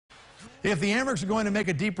If the Amerks are going to make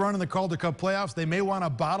a deep run in the Calder Cup playoffs, they may want to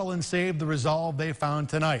bottle and save the resolve they found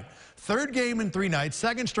tonight. Third game in 3 nights,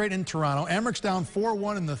 second straight in Toronto. Amerks down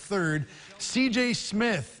 4-1 in the third. C.J.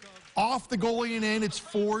 Smith off the goalie and in. It's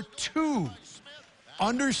 4-2.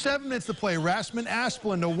 Under 7 minutes to play. Rasmus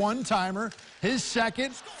Asplund, a one-timer. His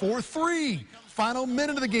second, 4-3. Final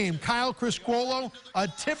minute of the game. Kyle Criscuolo, a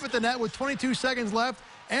tip at the net with 22 seconds left.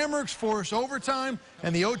 Amerks force overtime,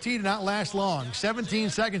 and the OT did not last long. 17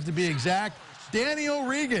 seconds to be exact. Danny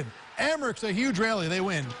O'Regan. Amerks, a huge rally. They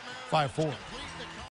win 5-4.